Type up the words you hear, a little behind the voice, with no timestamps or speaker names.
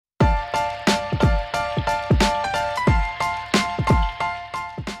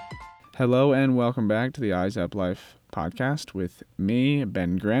Hello and welcome back to the Eyes Up Life podcast with me,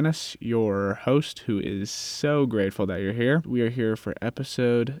 Ben Granis, your host, who is so grateful that you're here. We are here for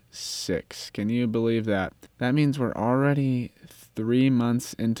episode 6. Can you believe that? That means we're already 3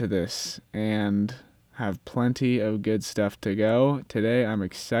 months into this and have plenty of good stuff to go. Today, I'm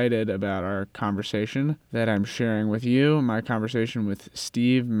excited about our conversation that I'm sharing with you, my conversation with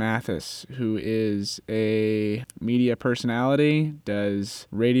Steve Matthes, who is a media personality, does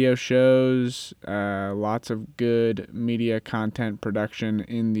radio shows, lots of good media content production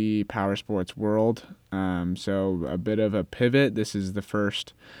in the power sports world. So a bit of a pivot. This is the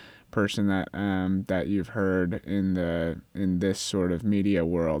first person that you've heard in this sort of media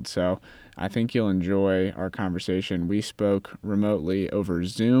world. So I think you'll enjoy our conversation. We spoke remotely over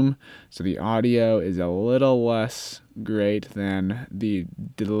Zoom, so the audio is a little less great than the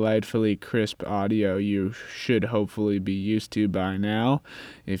delightfully crisp audio you should hopefully be used to by now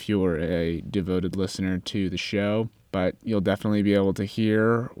if you're a devoted listener to the show. But you'll definitely be able to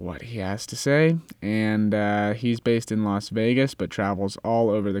hear what he has to say. And he's based in Las Vegas, but travels all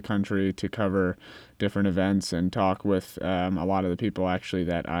over the country to cover different events and talk with a lot of the people actually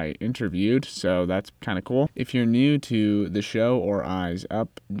that I interviewed. So that's kind of cool. If you're new to the show or Eyes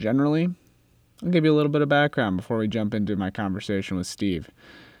Up generally, I'll give you a little bit of background before we jump into my conversation with Steve.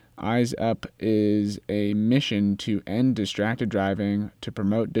 Eyes Up is a mission to end distracted driving, to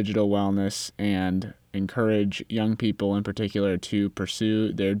promote digital wellness, and encourage young people in particular to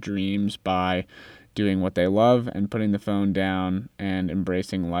pursue their dreams by doing what they love and putting the phone down and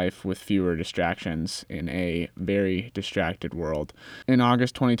embracing life with fewer distractions in a very distracted world. In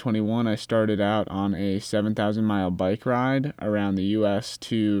August 2021, I started out on a 7,000-mile bike ride around the U.S.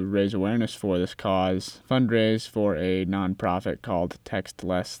 to raise awareness for this cause, fundraise for a nonprofit called Text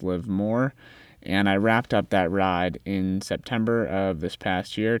Less, Live More, and I wrapped up that ride in September of this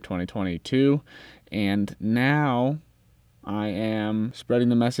past year, 2022, and now I am spreading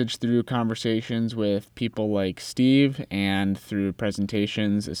the message through conversations with people like Steve and through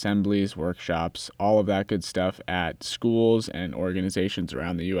presentations, assemblies, workshops, all of that good stuff at schools and organizations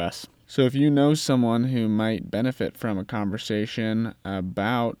around the U.S. So if you know someone who might benefit from a conversation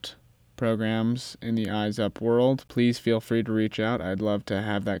about programs in the Eyes Up world, please feel free to reach out. I'd love to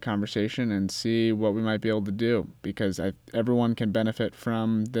have that conversation and see what we might be able to do, because everyone can benefit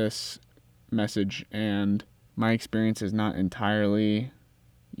from this message, and my experience is not entirely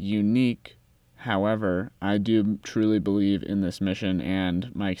unique. However, I do truly believe in this mission,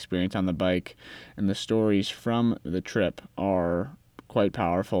 and my experience on the bike and the stories from the trip are quite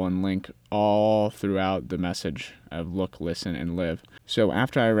powerful and link all throughout the message of look, listen, and live. So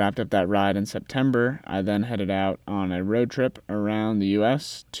after I wrapped up that ride in September, I then headed out on a road trip around the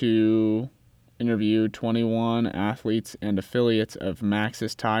U.S. to interview 21 athletes and affiliates of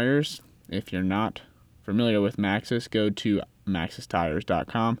Matthes Tires. If you're not familiar with Matthes, go to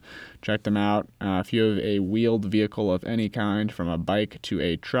mattestires.com. Check them out. If you have a wheeled vehicle of any kind, from a bike to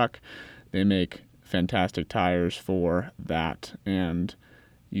a truck, they make fantastic tires for that, and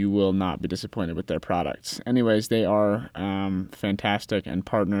you will not be disappointed with their products. Anyways, they are fantastic and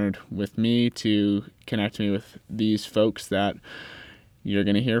partnered with me to connect me with these folks that you're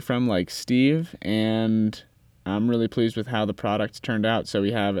going to hear from, like Steve, and I'm really pleased with how the products turned out. So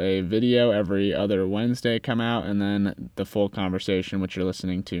we have a video every other Wednesday come out, and then the full conversation, which you're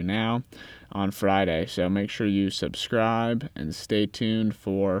listening to now, on Friday. So make sure you subscribe and stay tuned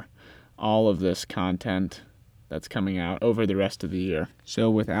for all of this content that's coming out over the rest of the year. So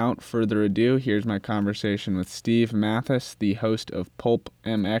without further ado, here's my conversation with Steve Matthes, the host of Pulp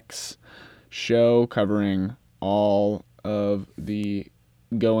MX show, covering all of the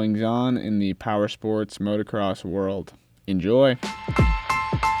goings-on in the power sports motocross world. Enjoy!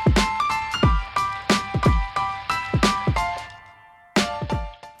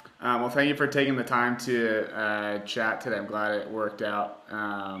 Well, thank you for taking the time to chat today. I'm glad it worked out.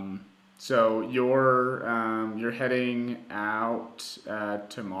 So you're heading out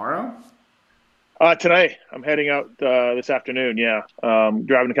tomorrow? Tonight, I'm heading out this afternoon, yeah.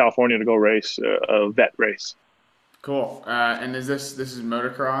 Driving to California to go race a vet race. Cool. And this is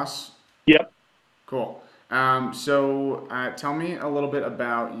motocross? Yep. Cool. So tell me a little bit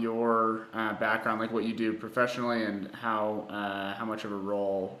about your background, like what you do professionally, and how much of a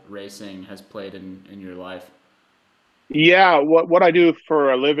role racing has played in your life. Yeah, what I do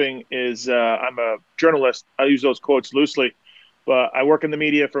for a living is I'm a journalist. I use those quotes loosely, but I work in the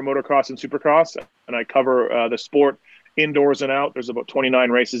media for motocross and supercross, and I cover the sport indoors and out. There's about 29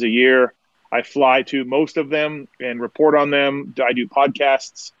 races a year. I fly to most of them and report on them. I do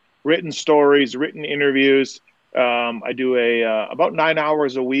podcasts, written stories, written interviews. I do a about 9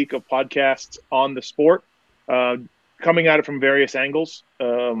 hours a week of podcasts on the sport, uh, coming at it from various angles.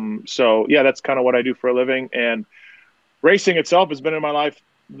 So yeah, that's kind of what I do for a living. And racing itself has been in my life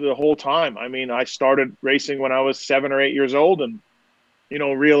the whole time. I mean, I started racing when I was 7 or 8 years old, and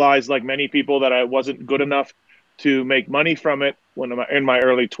realized like many people that I wasn't good enough to make money from it when I'm in my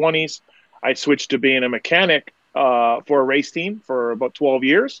early 20s. I switched to being a mechanic for a race team for about 12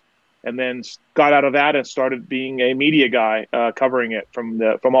 years, and then got out of that and started being a media guy, covering it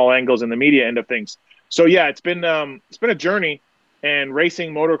from all angles in the media end of things. So yeah, it's been a journey, and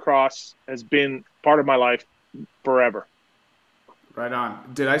racing motocross has been part of my life forever. Right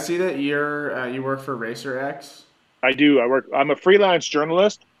on. Did I see that you work for Racer X? I do. I'm a freelance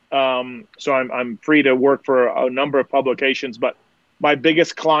journalist, so I'm free to work for a number of publications. But my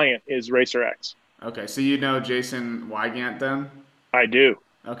biggest client is Racer X. Okay, so you know Jason Wygant then? I do.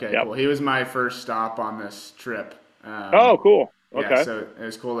 Okay, Yep. cool. He was my first stop on this trip. Oh, cool. Yeah, Okay. so it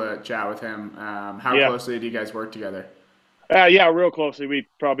was cool to chat with him. How Yeah. closely do you guys work together? Yeah. Real closely. We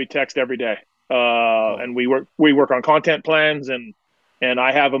probably text every day, Cool. and we work on content plans, and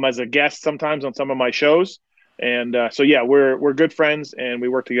I have him as a guest sometimes on some of my shows. And so yeah, we're good friends, and we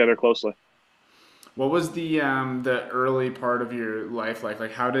work together closely. What was the early part of your life like?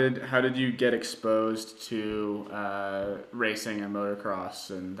 Like how did you get exposed to racing and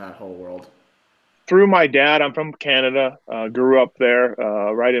motocross and that whole world? Through my dad, I'm from Canada. Grew up there,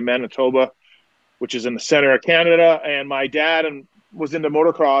 right in Manitoba, which is in the center of Canada. And my dad was into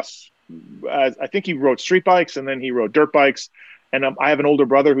motocross. I think he rode street bikes, and then he rode dirt bikes. And I have an older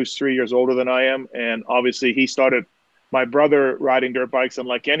brother who's 3 years older than I am. And obviously, he started my brother riding dirt bikes. And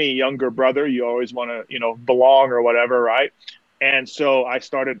like any younger brother, you always want to, belong or whatever, right? And so I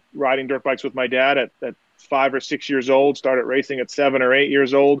started riding dirt bikes with my dad at 5 or 6 years old, started racing at 7 or 8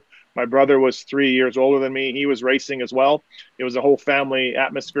 years old. My brother was 3 years older than me. He was racing as well. It was a whole family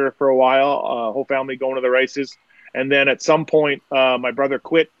atmosphere for a while, whole family going to the races. And then at some point, my brother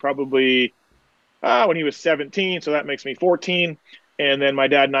quit probably when he was 17. So that makes me 14. And then my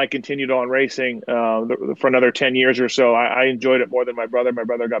dad and I continued on racing for another 10 years or so. I enjoyed it more than my brother. My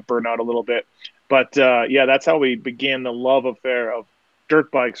brother got burned out a little bit. But yeah, that's how we began the love affair of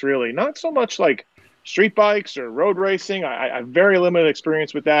dirt bikes, really. Not so much like street bikes or road racing. I have very limited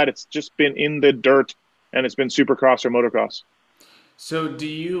experience with that. It's just been in the dirt, and it's been supercross or motocross. So do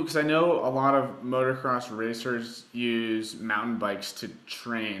you, because I know a lot of motocross racers use mountain bikes to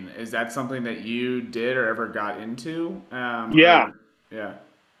train. Is that something that you did or ever got into? Yeah, Yeah,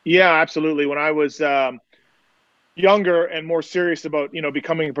 yeah, absolutely. When I was younger and more serious about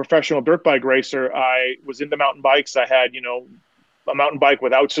becoming a professional dirt bike racer, I was into mountain bikes. I had a mountain bike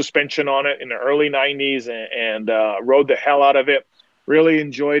without suspension on it in the early 90s, and rode the hell out of it. Really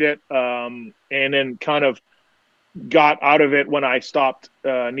enjoyed it, and then kind of got out of it when I stopped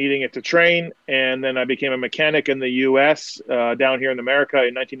needing it to train, and then I became a mechanic in the U.S. Down here in America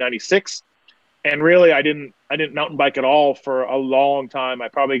in 1996. And really, I didn't mountain bike at all for a long time. I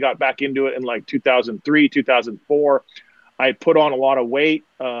probably got back into it in like 2003, 2004. I put on a lot of weight,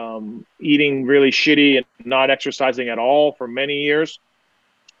 eating really shitty and not exercising at all for many years,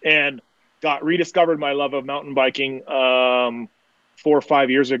 and got rediscovered my love of mountain biking 4 or 5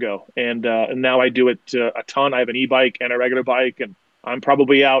 years ago, and now I do it a ton. I have an e-bike and a regular bike, and I'm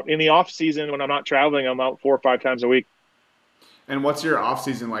probably out in the off season when I'm not traveling. I'm out 4 or 5 times a week. and what's your off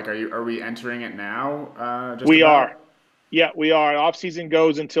season like? Are we entering it now? Just We are, about. yeah, we are. Off season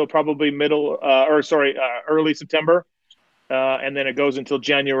goes until probably early September, and then it goes until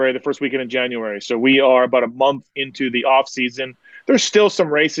January, the first weekend in January. So we are about a month into the off season. There's still some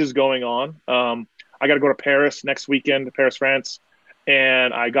races going on. I got to go to Paris next weekend, Paris, France,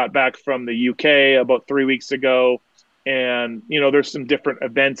 and I got back from the UK about 3 weeks ago. And there's some different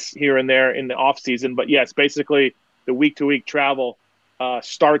events here and there in the off season, but yes, basically the week to week travel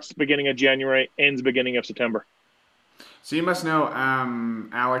starts beginning of January, ends beginning of September. So you must know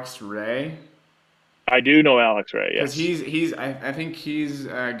Alex Ray. I do know Alex Ray. Because Yes, I think he's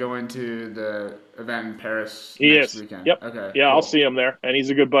going to the event in Paris he next is. weekend. Yep. Okay, Yeah, I'll cool. see him there, and he's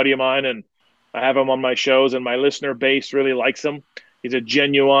a good buddy of mine, and I have him on my shows, and my listener base really likes him. He's a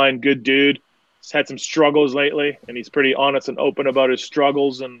genuine good dude. He's had some struggles lately, and he's pretty honest and open about his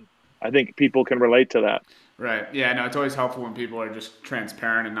struggles, and I think people can relate to that. Right. Yeah, no, it's always helpful when people are just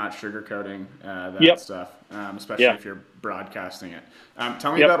transparent and not sugarcoating that Yep. stuff, especially Yeah. if you're broadcasting it.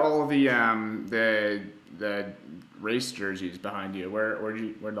 Tell me Yep. about all of the race jerseys behind you. Where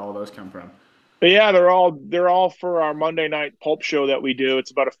did all those come from? But yeah, they're all for our Monday night Pulp show that we do.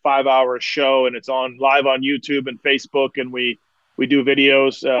 It's about a 5 hour show, and it's on live on YouTube and Facebook, and we We do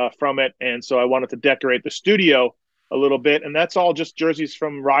videos from it, and so I wanted to decorate the studio a little bit, and that's all just jerseys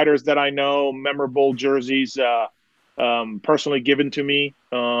from riders that I know, memorable jerseys, personally given to me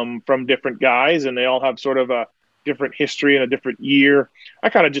from different guys, and they all have sort of a different history and a different year. I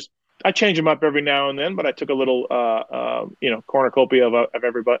kind of just I change them up every now and then, but I took a little cornucopia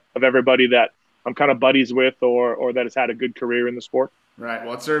of everybody that I'm kind of buddies with or that has had a good career in the sport. Right.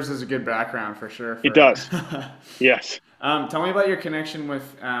 Well, it serves as a good background for sure. It For does. Yes. tell me about your connection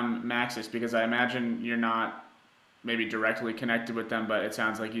with Maxis, because I imagine you're not maybe directly connected with them, but it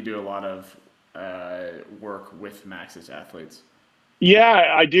sounds like you do a lot of work with Maxis athletes.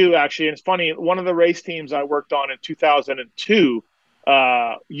 Yeah, I do actually. And it's funny, one of the race teams I worked on in 2002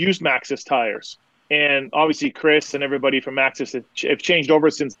 used Maxxis tires. And obviously, Chris and everybody from Maxxis have changed over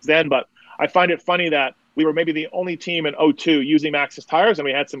since then. But I find it funny that we were maybe the only team in '02 using Maxxis tires, and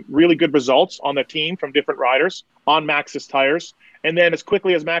we had some really good results on the team from different riders on Maxxis tires. And then, as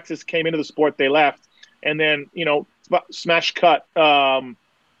quickly as Maxxis came into the sport, they left. And then, smash cut.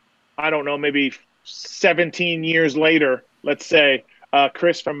 I don't know, maybe 17 years later, let's say,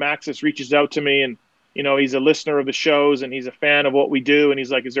 Chris from Maxis reaches out to me, and he's a listener of the shows and he's a fan of what we do, and he's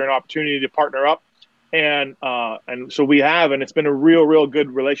like, "Is there an opportunity to partner up?" And so we have, and it's been a real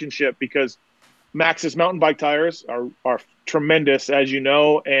good relationship because Maxis mountain bike tires are tremendous, as you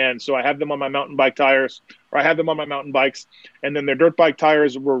know, and so I have them on my mountain bike tires, or I have them on my mountain bikes, and then their dirt bike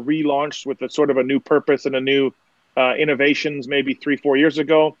tires were relaunched with a sort of a new purpose and a new innovations maybe 3-4 years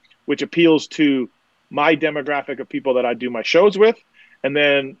ago, which appeals to my demographic of people that I do my shows with. And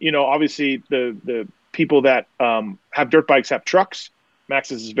then, obviously the people that have dirt bikes have trucks.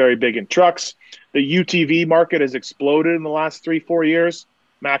 Maxis is very big in trucks. The UTV market has exploded in the last 3-4 years.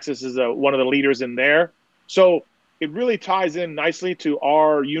 Maxis is one of the leaders in there. So it really ties in nicely to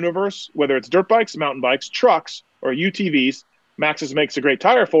our universe, whether it's dirt bikes, mountain bikes, trucks, or UTVs. Maxis makes a great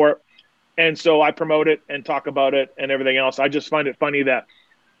tire for it. And so I promote it and talk about it and everything else. I just find it funny that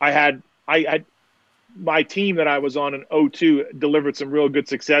I had my team that I was on in '02 delivered some real good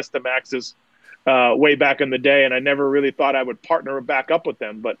success to Max's way back in the day, and I never really thought I would partner back up with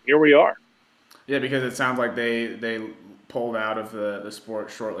them, but here we are. Yeah, because it sounds like they pulled out of the sport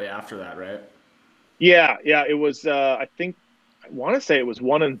shortly after that, right? Yeah, it was. I think I want to say it was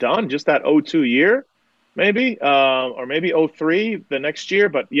one and done, just that '02 year, maybe, or maybe '03 the next year.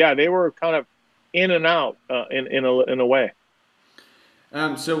 But yeah, they were kind of in and out in a way.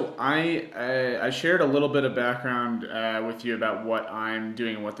 So I shared a little bit of background with you about what I'm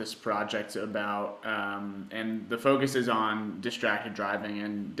doing and what this project's about, and the focus is on distracted driving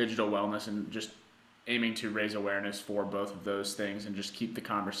and digital wellness, and just aiming to raise awareness for both of those things and just keep the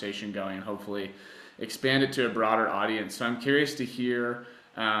conversation going and hopefully expand it to a broader audience. So I'm curious to hear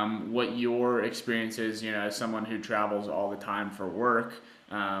what your experience is, as someone who travels all the time for work,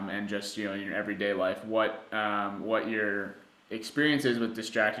 and just in your everyday life, what your experiences with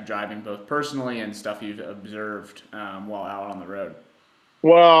distracted driving, both personally and stuff you've observed while out on the road.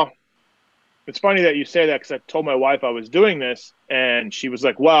 Well, it's funny that you say that because I told my wife I was doing this, and she was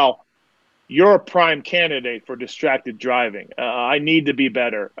like, "Well, you're a prime candidate for distracted driving. I need to be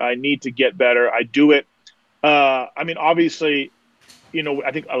better. I need to get better. I do it. I mean, obviously,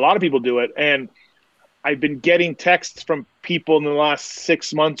 I think a lot of people do it, and I've been getting texts from people in the last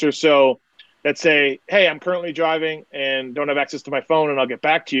 6 months or so that say, "Hey, I'm currently driving and don't have access to my phone, and I'll get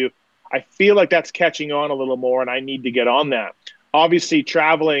back to you." I feel like that's catching on a little more, and I need to get on that. Obviously,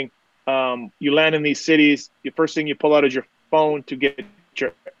 traveling, you land in these cities. The first thing you pull out is your phone to get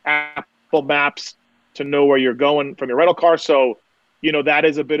your Apple Maps to know where you're going from your rental car. So, that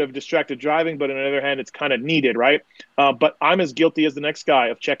is a bit of distracted driving, but on the other hand, it's kind of needed, right? But I'm as guilty as the next guy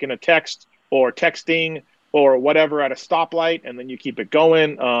of checking a text or texting or whatever at a stoplight, and then you keep it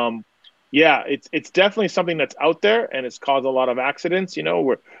going. Yeah, it's definitely something that's out there, and it's caused a lot of accidents.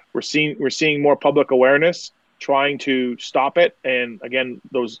 We're seeing more public awareness trying to stop it, and again,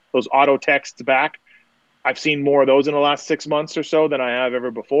 those auto texts back. I've seen more of those in the last 6 months or so than I have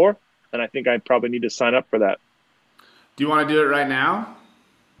ever before, and I think I probably need to sign up for that. Do you want to do it right now?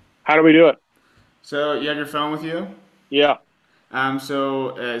 How do we do it? So you have your phone with you. Yeah,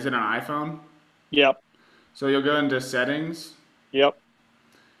 So is it an iPhone? yep, So you'll go into settings, yep,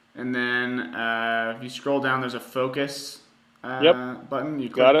 and then if you scroll down, there's a focus yep. button. You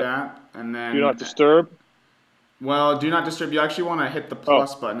Got click it. that, and Do then not disturb. well, do not disturb. You actually want to hit the Oh,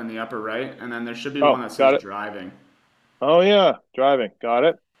 plus button in the upper right, and then there should be one oh, that says got it. driving. Oh yeah, driving. Got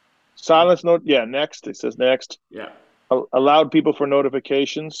it. Silence note. Yeah, next. It says next. Yeah. Allowed people for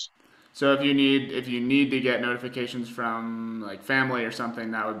notifications. So if you need to get notifications from like family or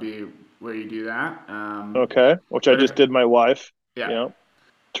something, that would be where you do that. Okay, which I But if just did my wife. Yeah. You know,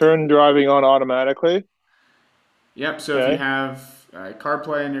 turn driving on automatically. Yep. So if you Okay. have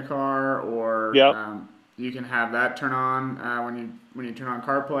CarPlay in your car, or Yep. you can have that turn on when you turn on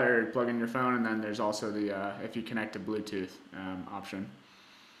CarPlay, or you plug in your phone, and then there's also the if you connect to Bluetooth option.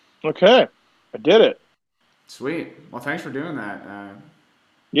 Okay. I did it. Sweet. Well, thanks for doing that.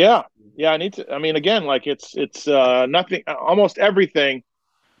 Yeah. Yeah. I need to. I mean, again, like it's nothing. Almost everything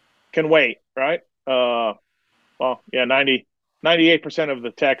can wait, right? Well, yeah, 98% of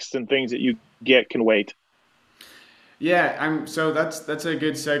the texts and things that you get can wait. Yeah, I'm so that's a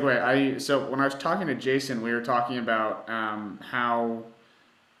good segue. So when I was talking to Jason, we were talking about how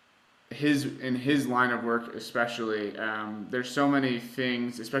his in his line of work especially, there's so many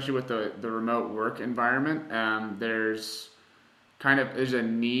things, especially with the remote work environment. There's a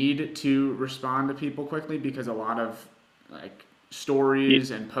need to respond to people quickly because a lot of like Y-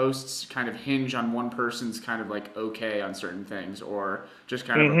 stories and posts kind of hinge on one person's kind of like okay on certain things, or just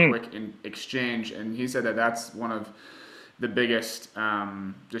kind of a Mm-hmm. quick exchange. And he said that that's one of the biggest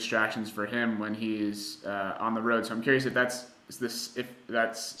distractions for him when he's on the road. So I'm curious if that's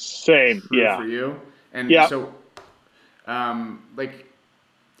Same. true Yeah. for you. And Yeah. so like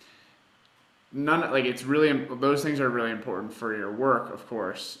none like it's really those things are really important for your work, of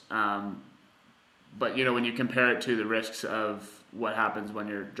course. But when you compare it to the risks of what happens when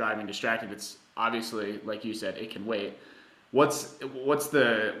you're driving distracted, it's obviously, like you said, it can wait. What's what's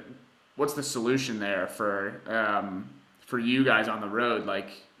the what's the solution there for you guys on the road? Like,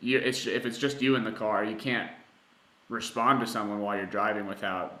 if it's just you in the car, you can't respond to someone while you're driving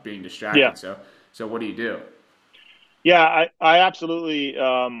without being Yeah. distracted. So what do you do? Yeah. I absolutely.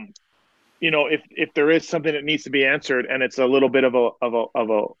 If there is something that needs to be answered and it's a little bit of a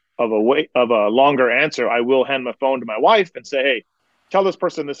longer answer, I will hand my phone to my wife and say, "Hey, tell this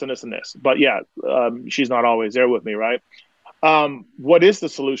person this and this and this." But yeah, she's not always there with me, right? What is the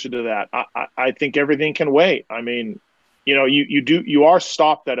solution to that? I think everything can wait. I mean, you are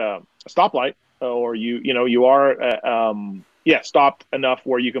stopped at a stoplight, or you are stopped enough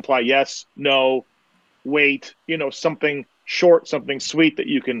where you can apply yes, no, wait, something short, something sweet that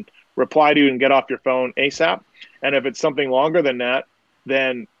you can reply to and get off your phone ASAP. And if it's something longer than that,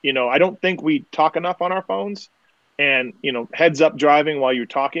 then, I don't think we talk enough on our phones. And, heads up driving while you're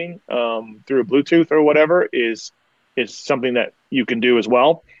talking through Bluetooth or whatever is something that you can do as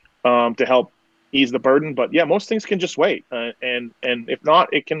well to help ease the burden. But yeah, most things can just wait. And if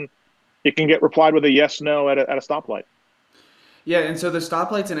not, it can get replied with a yes, no at a stoplight. Yeah, and so the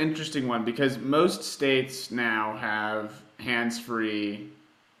stoplight's an interesting one because most states now have hands-free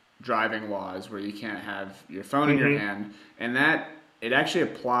driving laws where you can't have your phone in your Mm-hmm. hand, and that it actually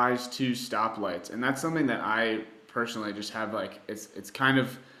applies to stoplights, and that's something that I personally just have like it's kind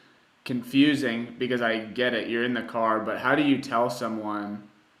of confusing because I get it, you're in the car, but how do you tell someone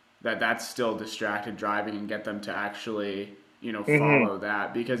that that's still distracted driving and get them to actually Mm-hmm. follow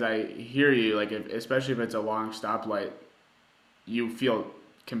that? Because I hear you, like especially if it's a long stoplight, you feel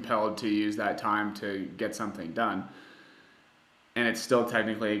compelled to use that time to get something done, and it's still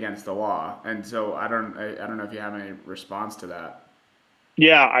technically against the law. And so I don't know if you have any response to that.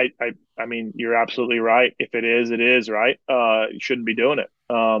 Yeah, I mean, you're absolutely right. If it is, it is right. You shouldn't be doing it.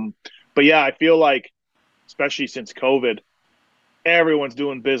 But yeah, I feel like, especially since COVID, everyone's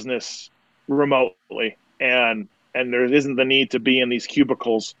doing business remotely, and there isn't the need to be in these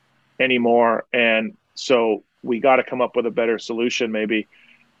cubicles anymore. And so we got to come up with a better solution, maybe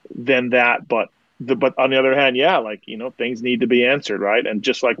than that. But on the other hand, yeah, like things need to be answered, right? And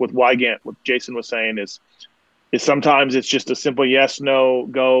just like with Wygant, what Jason was saying is sometimes it's just a simple yes, no,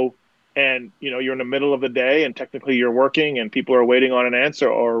 go. And you're in the middle of the day and technically you're working and people are waiting on an answer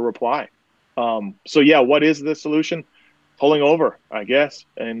or a reply. So yeah, what is the solution? Pulling over, I guess,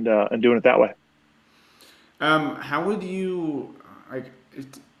 and doing it that way. How would you like?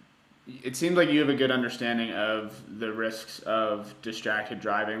 It seems like you have a good understanding of the risks of distracted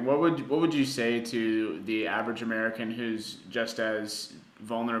driving. What would you say to the average American who's just as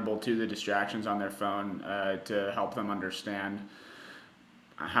vulnerable to the distractions on their phone, to help them understand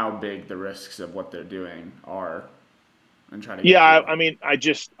how big the risks of what they're doing are and try to Yeah, get through I them? mean, I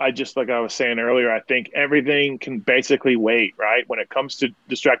just like I was saying earlier, I think everything can basically wait, right? When it comes to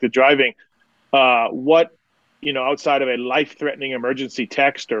distracted driving, what outside of a life-threatening emergency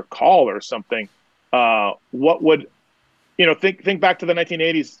text or call or something, what would think back to the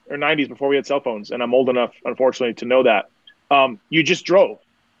 1980s or 90s before we had cell phones, and I'm old enough, unfortunately, to know that. You just drove,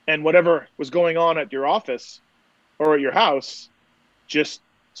 and whatever was going on at your office or at your house just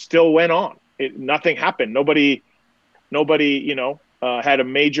still went on. Nothing happened. Nobody had a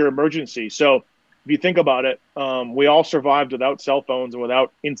major emergency. So if you think about it, we all survived without cell phones and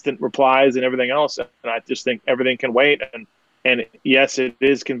without instant replies and everything else. And I just think everything can wait. And yes, it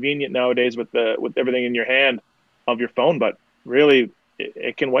is convenient nowadays with everything in your hand of your phone, but really,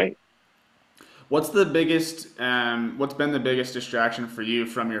 it can wait. What's been the biggest distraction for you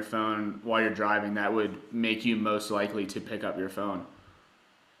from your phone while you're driving that would make you most likely to pick up your phone?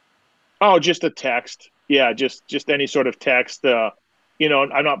 Oh, just a text. Yeah, just any sort of text. I'm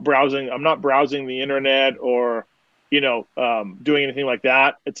not browsing. I'm not browsing the internet or, doing anything like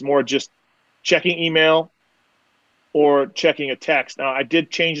that. It's more just checking email or checking a text. Now, I did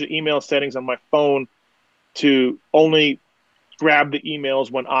change the email settings on my phone to only grab the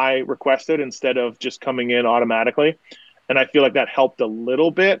emails when I requested instead of just coming in automatically. And I feel like that helped a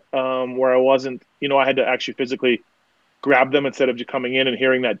little bit, where I wasn't, I had to actually physically grab them instead of just coming in and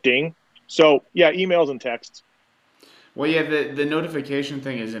hearing that ding. So yeah, emails and texts. Well, yeah, the notification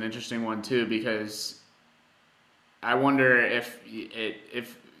thing is an interesting one too because I wonder if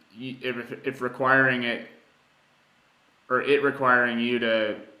requiring it or it requiring you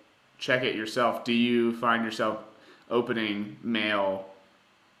to check it yourself, do you find yourself opening mail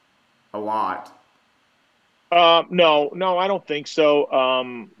a lot? No, no, I don't think so.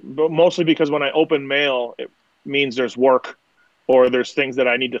 But mostly because when I open mail, it means there's work or there's things that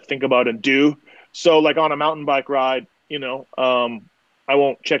I need to think about and do. So, like on a mountain bike ride, I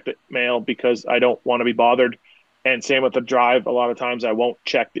won't check the mail because I don't want to be bothered. And same with the drive. A lot of times I won't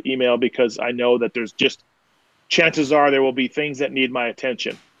check the email because I know that there's just chances are there will be things that need my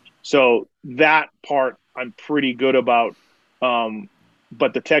attention. So that part I'm pretty good about. Um,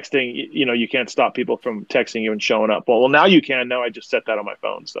 but the texting, you can't stop people from texting you and showing up. Well, now you can. Now I just set that on my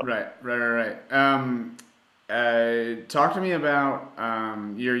phone. So Right. Talk to me about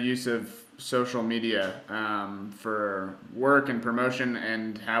your use of social media for work and promotion,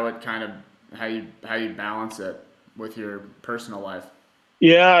 and how it kind of how you balance it with your personal life.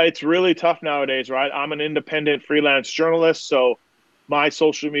 yeah, it's really tough nowadays, right? I'm an independent freelance journalist, so my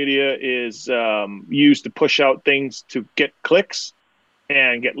social media is used to push out things to get clicks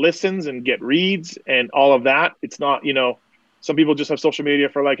and get listens and get reads and all of that. It's not, some people just have social media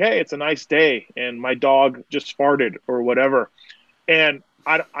for like, hey, it's a nice day and my dog just farted or whatever. And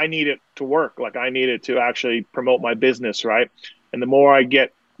I need it to work. Like I need it to actually promote my business, right? And the more I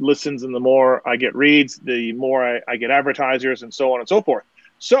get listens and the more I get reads, the more I get advertisers and so on and so forth.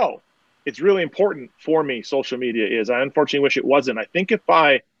 So it's really important for me. Social media is. I unfortunately wish it wasn't. I think if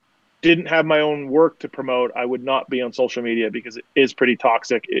I didn't have my own work to promote, I would not be on social media because it is pretty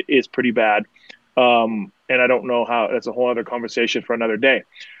toxic. It is pretty bad. And I don't know how, that's a whole other conversation for another day.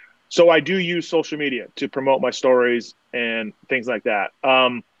 So I do use social media to promote my stories and things like that.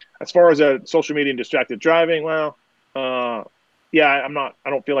 As far as social media and distracted driving, well, uh, yeah, I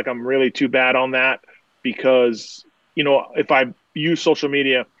don't feel like I'm really too bad on that because, if I use social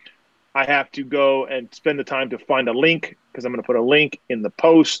media, I have to go and spend the time to find a link because I'm going to put a link in the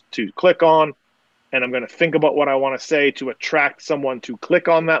post to click on, and I'm going to think about what I want to say to attract someone to click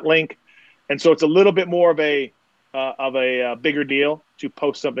on that link. And so it's a little bit more of a bigger deal to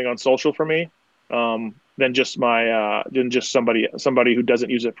post something on social for me, than just somebody who doesn't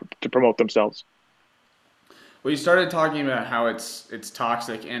use it to promote themselves. Well, you started talking about how it's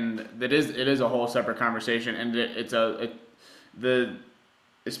toxic, and it is a whole separate conversation, and the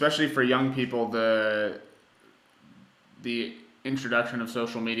especially for young people the introduction of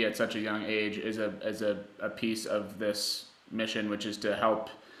social media at such a young age is a piece of this mission, which is to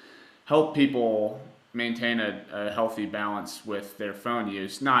help people maintain a healthy balance with their phone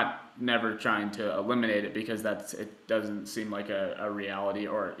use. Not never trying to eliminate it because it doesn't seem like a reality,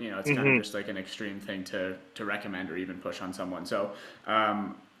 or it's kind of Mm-hmm. just like an extreme thing to recommend or even push on someone. So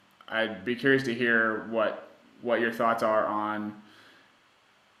I'd be curious to hear what your thoughts are on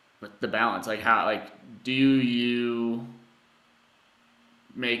the balance. Like how do you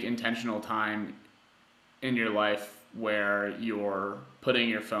make intentional time in your life where you're putting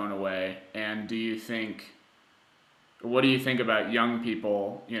your phone away, and what do you think about young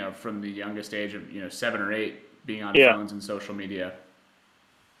people, from the youngest age of 7 or 8 being on Yeah. phones and social media?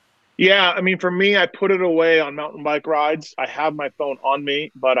 Yeah, I mean, for me, I put it away on mountain bike rides. I have my phone on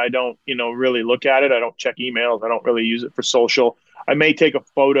me, but I don't, really look at it. I don't check emails. I don't really use it for social. I may take a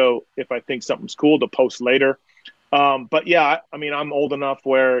photo if I think something's cool to post later. But yeah, I mean, I'm old enough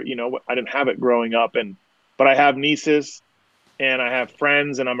where, I didn't have it growing up, but I have nieces and I have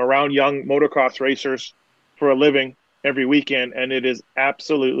friends and I'm around young motocross racers for a living every weekend. And it is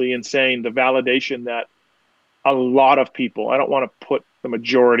absolutely insane the validation that a lot of people, I don't want to put the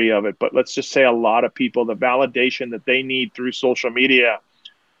majority of it, but let's just say a lot of people, the validation that they need through social media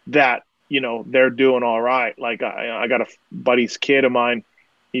that they're doing all right. Like I got a buddy's kid of mine,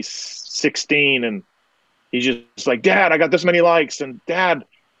 he's 16, and he's just like, Dad, I got this many likes, and Dad,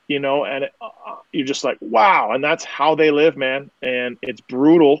 and you're just like, wow. And that's how they live, man. And it's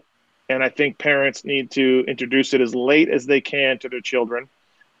brutal. And I think parents need to introduce it as late as they can to their children.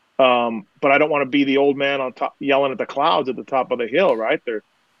 But I don't want to be the old man on top yelling at the clouds at the top of the hill, right? There's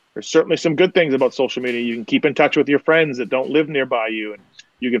certainly some good things about social media. You can keep in touch with your friends that don't live nearby you, and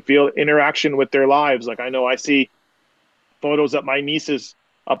you can feel interaction with their lives. Like I know I see photos that my nieces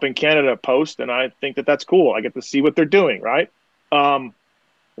up in Canada post, and I think that that's cool. I get to see what they're doing, right? Um,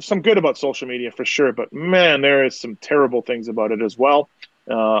 there's some good about social media for sure, but man, there is some terrible things about it as well.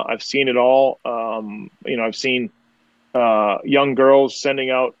 I've seen it all. I've seen young girls sending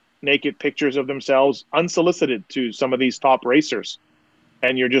out naked pictures of themselves unsolicited to some of these top racers,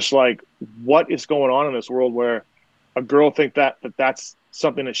 and you're just like, what is going on in this world where a girl think that's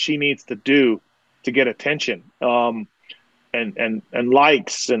something that she needs to do to get attention, and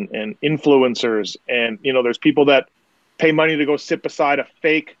likes and influencers, and there's people that pay money to go sit beside a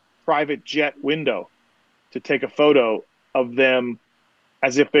fake private jet window to take a photo of them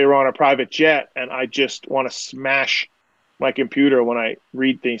as if they were on a private jet, and I just want to smash my computer when I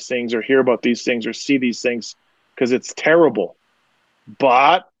read these things or hear about these things or see these things, because it's terrible.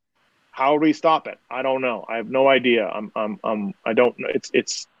 But how do we stop it? I don't know. I have no idea. I don't know.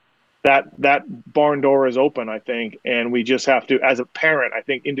 It's that barn door is open, I think, and we just have to, as a parent, I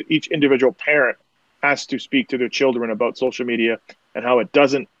think each individual parent has to speak to their children about social media and how it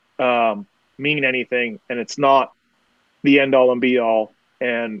doesn't mean anything, and it's not the end all and be all.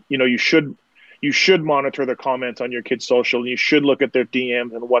 And you should monitor the comments on your kids' social. And you should look at their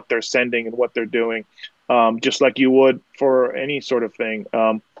DMs and what they're sending and what they're doing, just like you would for any sort of thing.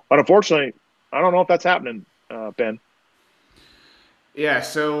 But unfortunately, I don't know if that's happening, Ben. Yeah,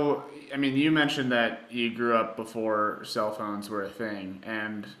 so I mean, you mentioned that you grew up before cell phones were a thing,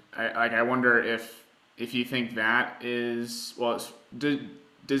 and I wonder if you think that is well,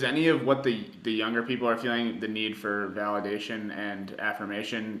 does any of what the younger people are feeling, the need for validation and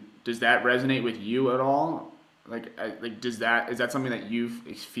affirmation, does that resonate with you at all? Like is that something that you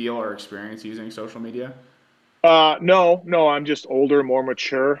feel or experience using social media? No, no, I'm just older, more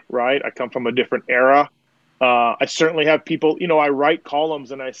mature, right? I come from a different era. I certainly have people, I write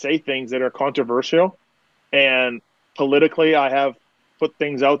columns and I say things that are controversial, and politically, I have put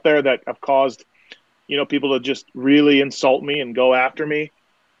things out there that have caused, people to just really insult me and go after me.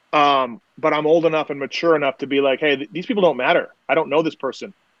 But I'm old enough and mature enough to be like, hey, these people don't matter. I don't know this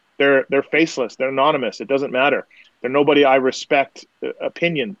person. They're faceless. They're anonymous. It doesn't matter. They're nobody I respect,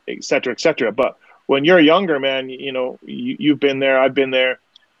 opinion, et cetera, et cetera. But when you're younger, man, you've been there. I've been there.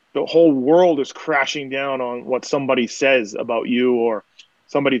 The whole world is crashing down on what somebody says about you or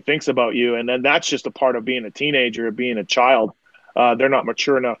somebody thinks about you, and then that's just a part of being a teenager, of being a child. They're not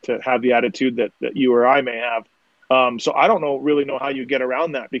mature enough to have the attitude that you or I may have. So I don't really know how you get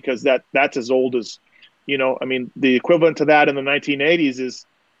around that, because that's as old as, I mean, the equivalent to that in the 1980s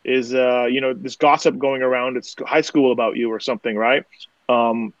is this gossip going around at high school about you or something, right?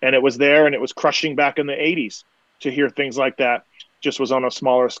 And it was there, and it was crushing back in the 80s to hear things like that. Just was on a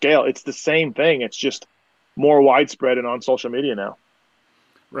smaller scale. It's the same thing. It's just more widespread and on social media now.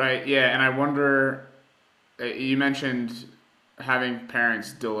 Right. Yeah, and I wonder. You mentioned having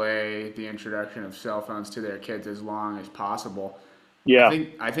parents delay the introduction of cell phones to their kids as long as possible. Yeah.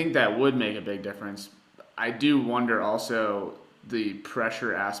 I think that would make a big difference. I do wonder also the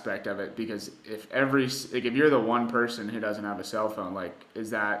pressure aspect of it, because if you're the one person who doesn't have a cell phone, like is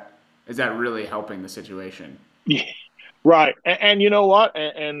that really helping the situation? Yeah. Right. And you know what?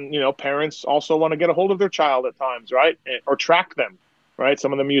 And parents also want to get a hold of their child at times, right? Or track them, right?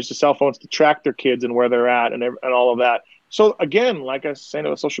 Some of them use the cell phones to track their kids and where they're at, and all of that. So again, like I was saying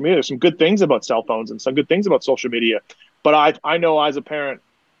about social media, there's some good things about cell phones and some good things about social media. But I know as a parent,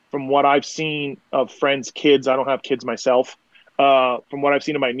 from what I've seen of friends' kids, I don't have kids myself. From what I've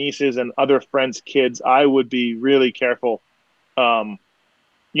seen of my nieces and other friends' kids, I would be really careful, um,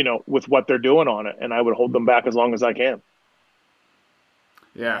 with what they're doing on it, and I would hold them back as long as I can.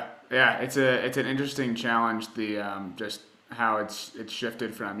 Yeah, yeah, it's an interesting challenge. The just how it's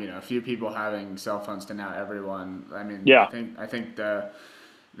shifted from a few people having cell phones to now everyone. I mean, Yeah. I think the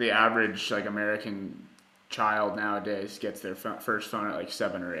average like American child nowadays gets their first phone at like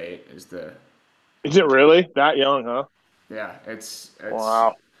 7 or 8. Is the Is it really that young, huh? Yeah, it's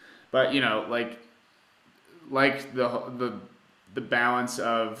Wow. but like the balance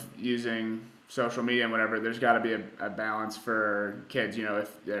of using social media and whatever, there's got to be a balance for kids.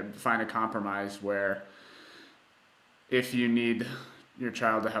 If find a compromise where if you need your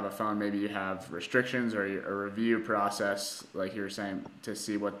child to have a phone, maybe you have restrictions or a review process, like you were saying, to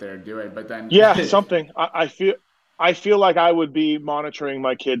see what they're doing. But then, Yeah, something. I feel like I would be monitoring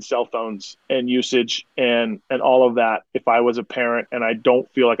my kids' cell phones and usage and all of that if I was a parent, and I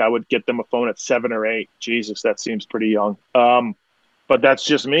don't feel like I would get them a phone at 7 or 8. Jesus, that seems pretty young. But that's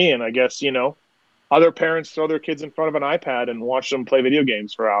just me, and I guess other parents throw their kids in front of an iPad and watch them play video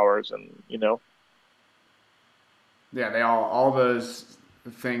games for hours, and. yeah, they all those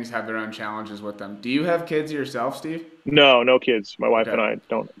things have their own challenges with them. Do you have kids yourself, Steve? No, no kids. My wife and Okay. I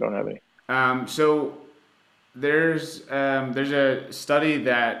don't have any. So there's a study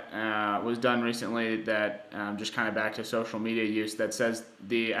that was done recently that just kind of back to social media use that says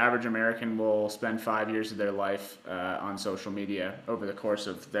the average American will spend 5 years of their life on social media over the course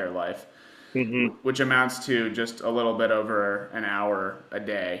of their life, Hmm. which amounts to just a little bit over an hour a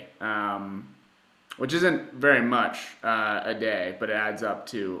day, which isn't very much a day, but it adds up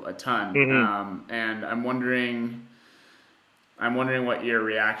to a ton. Hmm. And I'm wondering what your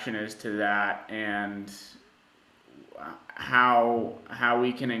reaction is to that, and how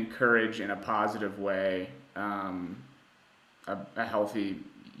we can encourage in a positive way a healthy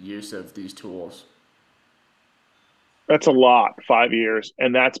use of these tools. That's a lot, 5 years,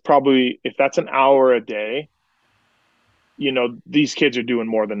 and that's probably if that's an hour a day. These kids are doing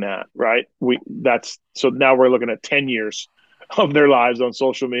more than that, right? We that's so now we're looking at 10 years of their lives on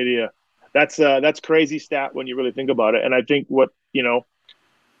social media. That's crazy stat when you really think about it. And I think what you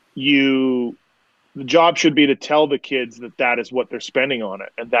the job should be to tell the kids that that is what they're spending on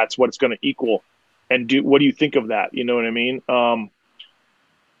it, and that's what it's going to equal. And what do you think of that? You know what I mean?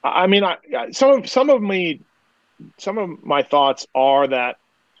 I mean, some of my thoughts are that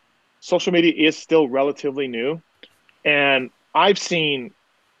social media is still relatively new, and I've seen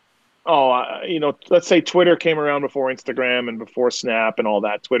let's say Twitter came around before Instagram and before Snap and all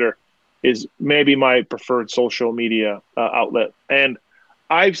that. Twitter is maybe my preferred social media outlet, and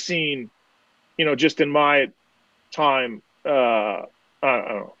I've seen, just in my time, I don't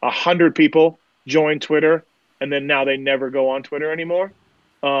know, 100 people join Twitter, and then now they never go on Twitter anymore.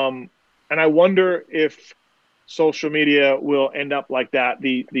 And I wonder if social media will end up like that.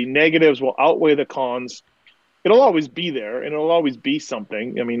 The negatives will outweigh the cons. It'll always be there, and it'll always be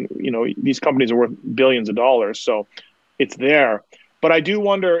something. I mean, these companies are worth billions of dollars, so it's there. But I do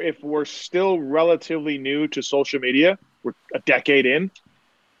wonder if we're still relatively new to social media. We're a decade in,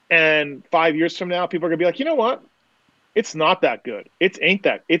 and 5 years from now, people are gonna be like, you know what? It's not that good.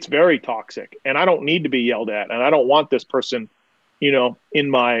 It's very toxic, and I don't need to be yelled at, and I don't want this person,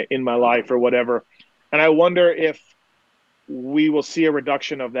 in my life or whatever. And I wonder if we will see a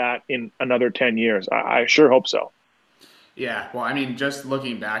reduction of that in another 10 years. I sure hope so. Yeah, well, I mean, just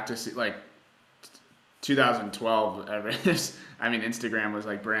looking back to see like 2012, I mean, Instagram was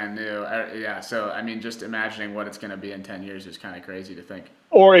like brand new. Yeah, so I mean, just imagining what it's going to be in 10 years is kind of crazy to think.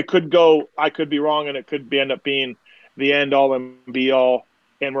 Or it could go, I could be wrong, and it could end up being the end all and be all,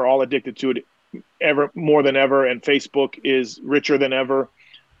 and we're all addicted to it ever more than ever, and Facebook is richer than ever.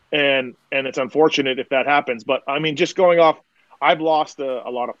 And it's unfortunate if that happens. But I mean, just going off, I've lost a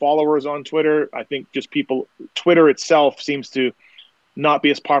lot of followers on Twitter. I think just Twitter itself seems to not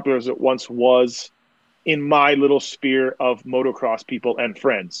be as popular as it once was in my little sphere of motocross people and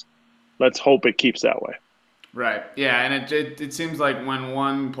friends. Let's hope it keeps that way. Right. Yeah, and it seems like when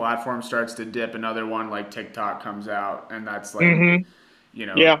one platform starts to dip, another one like TikTok comes out, and that's like, Mm-hmm.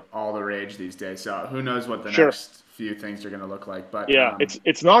 Yeah, all the rage these days. So who knows what the sure. next few things are going to look like? But Yeah,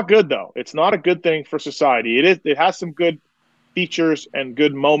 it's not good though. It's not a good thing for society. It has some good features and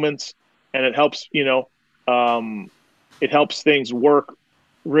good moments, and it helps things work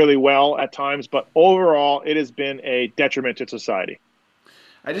really well at times. But overall, it has been a detriment to society.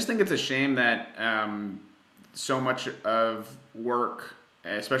 I just think it's a shame that so much of work,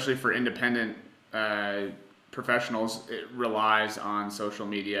 especially for independent uh, professionals, it relies on social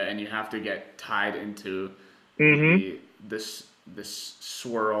media, and you have to get tied into Mm-hmm. the this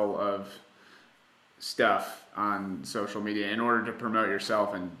swirl of stuff on social media in order to promote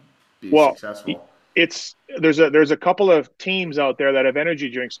yourself and be Well, successful. there's a couple of teams out there that have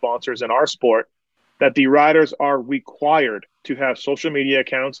energy drink sponsors in our sport that the riders are required to have social media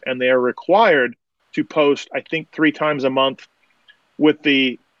accounts, and they are required to post, I think, 3 times a month with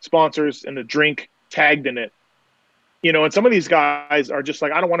the sponsors and the drink tagged in it. And some of these guys are just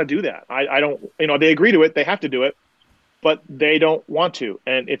like, I don't want to do that. I don't, they agree to it, they have to do it, but they don't want to,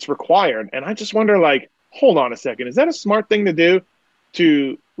 and it's required. And I just wonder, like, hold on a second, is that a smart thing to do,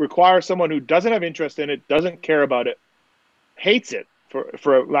 to require someone who doesn't have interest in it, doesn't care about it, hates it,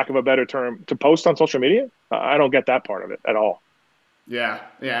 for lack of a better term, to post on social media? I don't get that part of it at all. Yeah,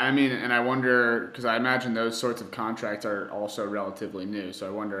 yeah. I mean, and I wonder because I imagine those sorts of contracts are also relatively new. So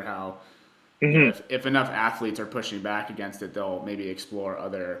I wonder how, Hmm. if enough athletes are pushing back against it, they'll maybe explore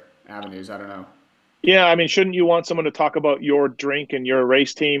other avenues. I don't know. Yeah, I mean, shouldn't you want someone to talk about your drink and your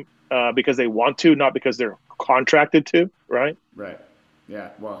race team because they want to, not because they're contracted to, right? Right. Yeah.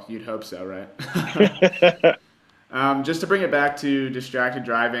 Well, you'd hope so, right? Just to bring it back to distracted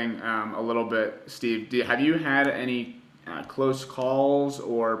driving a little bit, Steve, have you had any close calls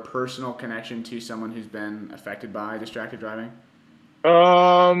or personal connection to someone who's been affected by distracted driving?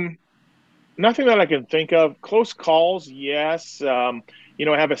 um, Nothing that I can think of. Close calls, yes. I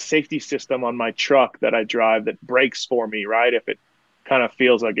have a safety system on my truck that I drive that brakes for me, right? If it kind of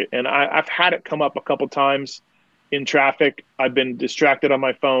feels like it. And I've had it come up a couple times in traffic. I've been distracted on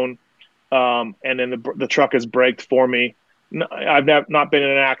my phone, and then the truck has braked for me. I've not been in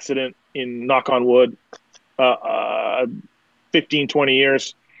an accident in knock on wood, uh, uh, 15, 20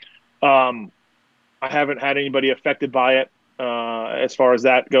 years. Um, I haven't had anybody affected by it as far as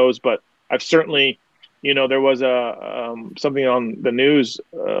that goes, but I've certainly, there was a something on the news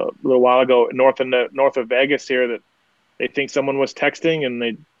a little while ago north of Vegas here that they think someone was texting and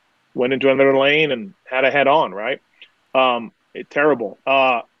they went into another lane and had a head on, right? Terrible.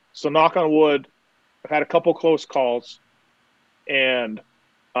 So knock on wood, I've had a couple close calls, and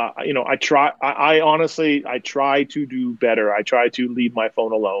I honestly, I try to do better. I try to leave my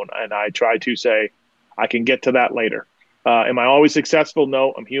phone alone, and I try to say, I can get to that later. Am I always successful?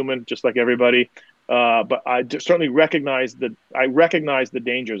 No, I'm human, just like everybody. But certainly recognize the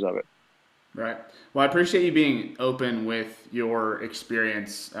dangers of it. Right. Well, I appreciate you being open with your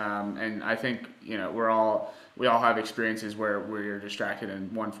experience, and I think we all have experiences where we're distracted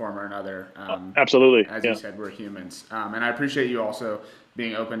in one form or another. Absolutely, As you yeah, said, we're humans, and I appreciate you also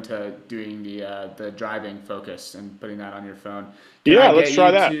being open to doing the driving focus and putting that on your phone. Can I yeah. Let's get try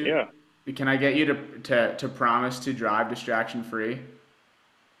you that. to? Yeah, Can I get you to promise to drive distraction free?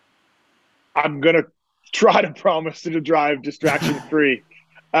 I'm gonna try to promise to drive distraction free.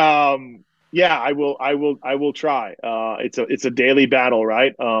 Yeah, I will. I will try. It's a daily battle,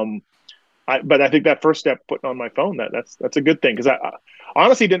 right? But I think that first step, putting on my phone, that's a good thing because I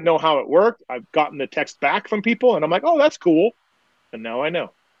honestly didn't know how it worked. I've gotten the text back from people, and I'm like, oh, that's cool, and now I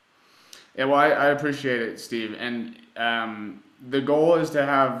know. Yeah, well, I appreciate it, Steve. And the goal is to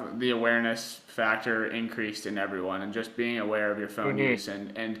have the awareness factor increased in everyone and just being aware of your phone Hmm. use.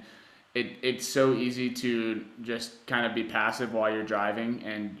 And it's so easy to just kind of be passive while you're driving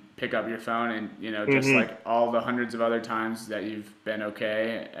and pick up your phone. And, just Hmm. like all the hundreds of other times that you've been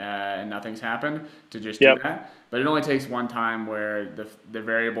okay and nothing's happened, to just do Yep. that. But it only takes one time where the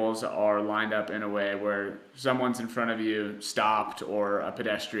variables are lined up in a way where someone's in front of you stopped or a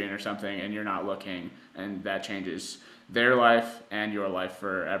pedestrian or something and you're not looking, and that changes their life and your life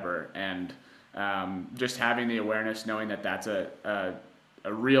forever. And just having the awareness, knowing that that's a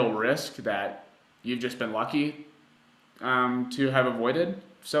real risk that you've just been lucky to have avoided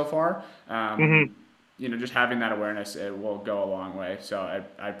so far. Hmm. Just having that awareness, it will go a long way. So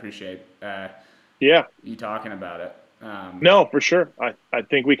I appreciate Yeah. you talking about it. No, for sure. I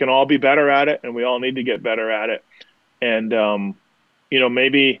think we can all be better at it, and we all need to get better at it. And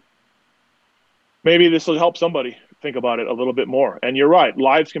maybe this will help somebody think about it a little bit more. And you're right,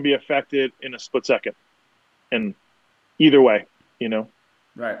 lives can be affected in a split second, and either way, you know.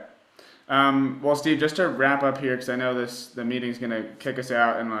 Right. Well, Steve, just to wrap up here, because I know the meeting's going to kick us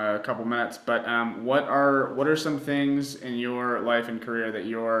out in a couple minutes. But what are some things in your life and career that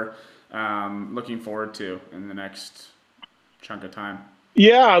you're looking forward to in the next chunk of time?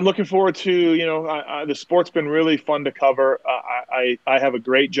 Yeah, I'm looking forward to, the sport's been really fun to cover. I have a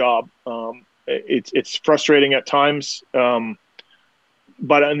great job. It's frustrating at times,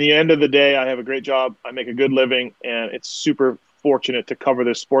 but in the end of the day, I have a great job. I make a good living, and it's super fortunate to cover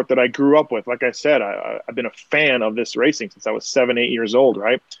this sport that I grew up with. Like I said, I've been a fan of this racing since I was 7, 8 years old,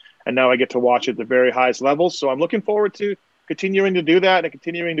 right? And now I get to watch at the very highest levels. So I'm looking forward to continuing to do that and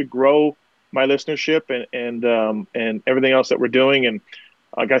continuing to grow my listenership and everything else that we're doing. And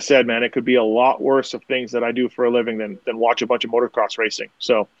like I said, man, it could be a lot worse of things that I do for a living than watch a bunch of motocross racing.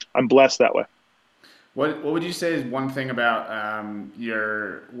 So I'm blessed that way. What would you say is one thing about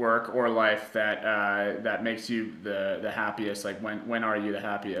your work or life that makes you the happiest? Like when are you the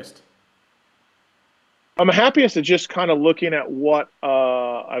happiest? I'm happiest at just kind of looking at what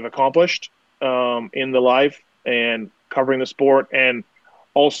I've accomplished in the life and covering the sport, and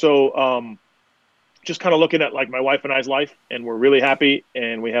also just kind of looking at like my wife and I's life, and we're really happy,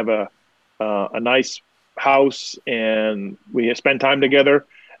 and we have a nice house, and we spend time together,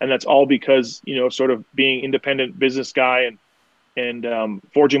 and that's all because sort of being independent business guy and and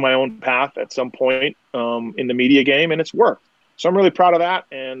forging my own path at some point in the media game, and it's worked. So I'm really proud of that.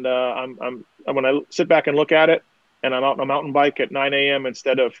 And I'm when I sit back and look at it, and I'm out on a mountain bike at 9 a.m.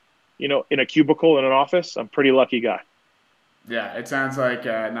 instead of in a cubicle in an office, I'm a pretty lucky guy. Yeah, it sounds like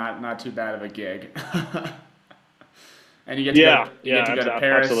not too bad of a gig. And Yeah, you get to yeah, go to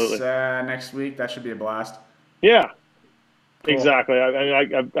Paris absolutely. next week. That should be a blast. Yeah, Cool. exactly.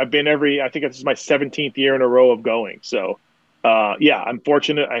 I've been I think this is my 17th year in a row of going. So, yeah, I'm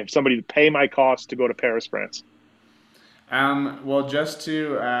fortunate. I have somebody to pay my costs to go to Paris, France. Well, just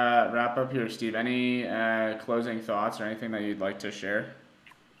to wrap up here, Steve, any closing thoughts or anything that you'd like to share?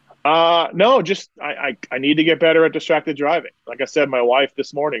 No, just I need to get better at distracted driving. Like I said, my wife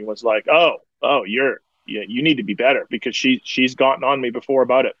this morning was like, "Oh, you need to be better," because she's gotten on me before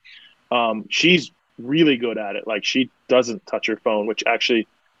about it. She's really good at it. Like she doesn't touch her phone, which actually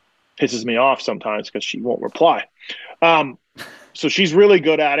pisses me off sometimes because she won't reply. Um, so she's really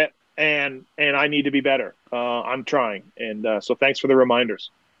good at it, and I need to be better. I'm trying, and so thanks for the reminders.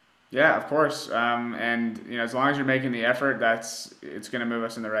 Yeah, of course. And as long as you're making the effort, it's going to move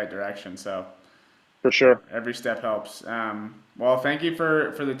us in the right direction. So For sure. every step helps. Well, thank you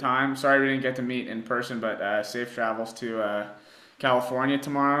for the time. Sorry we didn't get to meet in person, but safe travels to California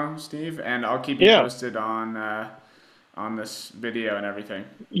tomorrow, Steve. And I'll keep you Yeah, posted on this video and everything.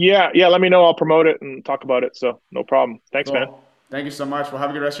 yeah. Let me know. I'll promote it and talk about it. So no problem. Thanks, man. Cool. Thank you so much. Well, have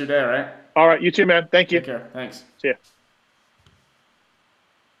a good rest of your day. All right. All right, you too, man. Thank you. Take care. Thanks. See ya.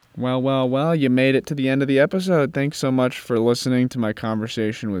 Well, you made it to the end of the episode. Thanks so much for listening to my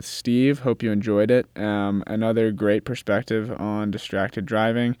conversation with Steve. Hope you enjoyed it. Another great perspective on distracted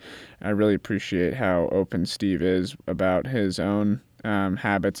driving. I really appreciate how open Steve is about his own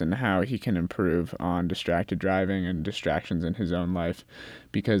habits and how he can improve on distracted driving and distractions in his own life,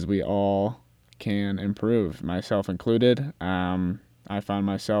 because we all can improve, myself included. I found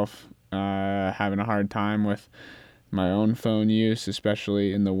myself having a hard time with my own phone use,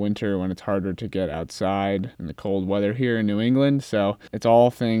 especially in the winter when it's harder to get outside in the cold weather here in New England. So it's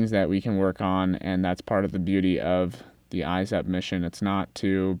all things that we can work on, and that's part of the beauty of the Eyes Up mission. It's not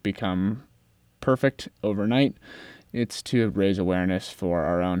to become perfect overnight. It's to raise awareness for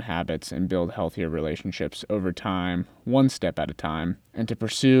our own habits and build healthier relationships over time, one step at a time, and to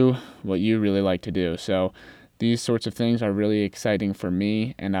pursue what you really like to do. So these sorts of things are really exciting for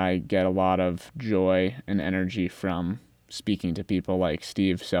me, and I get a lot of joy and energy from speaking to people like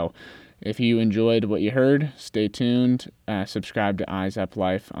Steve. So if you enjoyed what you heard, stay tuned. Subscribe to Eyes Up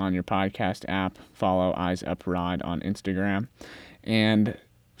Life on your podcast app. Follow Eyes Up Ride on Instagram. And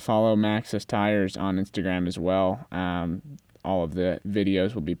follow Matthes Tires on Instagram as well. All of the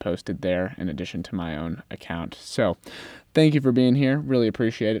videos will be posted there in addition to my own account. So thank you for being here. Really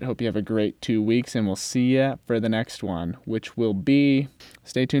appreciate it. Hope you have a great 2 weeks, and we'll see you for the next one, which will be,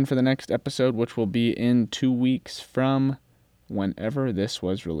 stay tuned for the next episode, which will be in 2 weeks from whenever this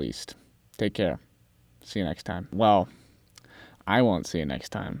was released. Take care. See you next time. Well, I won't see you next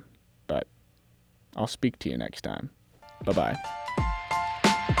time, but I'll speak to you next time. Bye-bye.